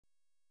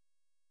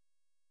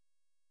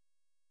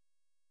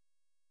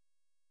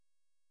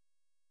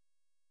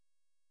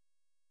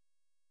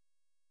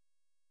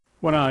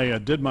When I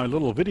did my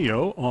little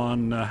video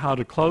on how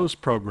to close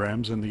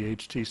programs in the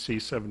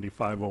HTC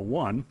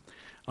 7501,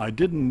 I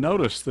didn't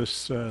notice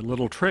this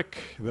little trick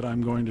that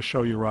I'm going to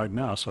show you right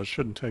now, so it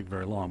shouldn't take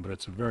very long, but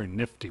it's a very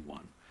nifty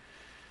one.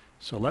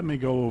 So let me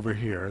go over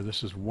here.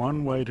 This is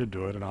one way to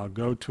do it, and I'll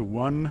go to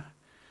one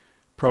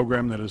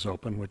program that is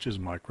open, which is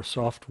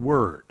Microsoft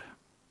Word.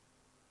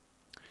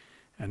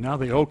 And now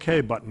the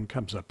OK button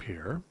comes up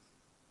here.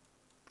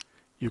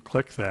 You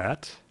click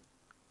that.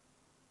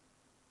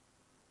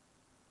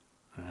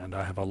 And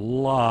I have a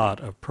lot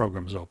of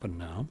programs open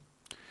now.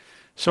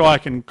 So I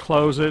can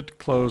close it,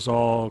 close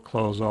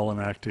all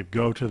inactive,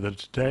 go to the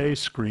Today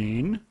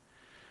screen,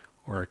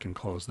 or I can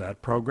close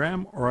that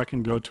program, or I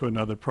can go to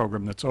another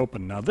program that's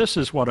open. Now this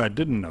is what I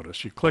didn't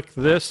notice. You click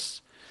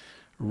this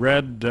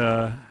red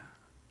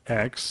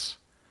X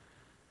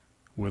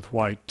with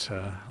white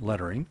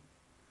lettering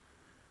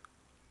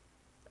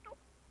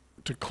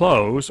to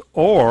close,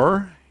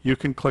 or you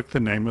can click the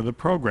name of the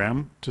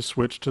program to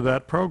switch to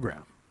that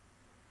program.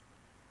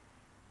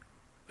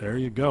 There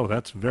you go.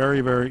 That's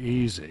very, very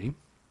easy.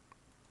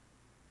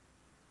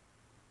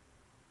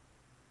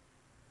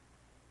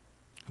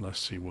 Let's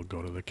see, we'll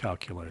go to the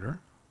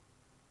calculator.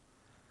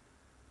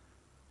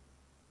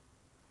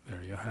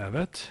 There you have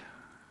it.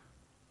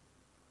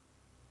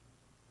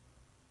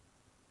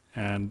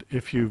 And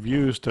if you've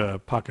used a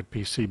Pocket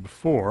PC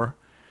before,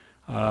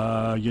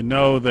 you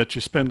know that you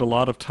spend a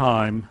lot of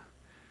time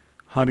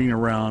hunting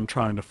around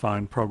trying to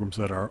find programs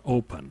that are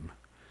open.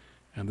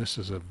 And this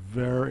is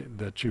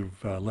that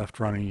you've left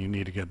running, you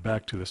need to get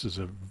back to. This is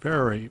a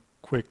very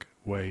quick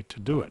way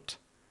to do it.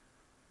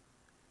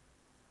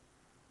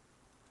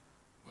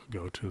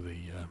 We'll go to the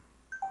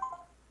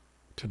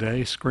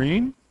Today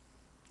screen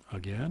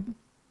again.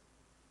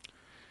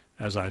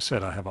 As I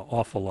said, I have an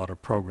awful lot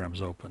of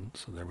programs open,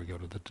 so there we go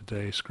to the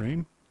Today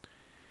screen.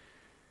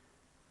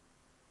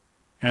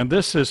 And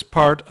this is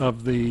part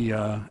of the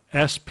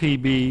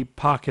SPB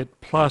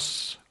Pocket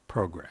Plus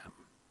program,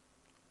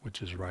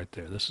 which is right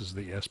there. This is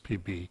the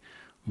SPB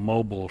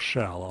mobile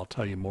shell. I'll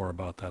tell you more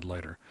about that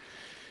later.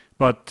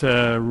 But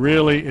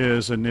really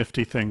is a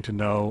nifty thing to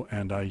know,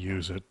 and I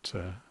use it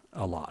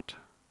a lot.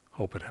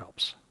 Hope it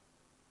helps.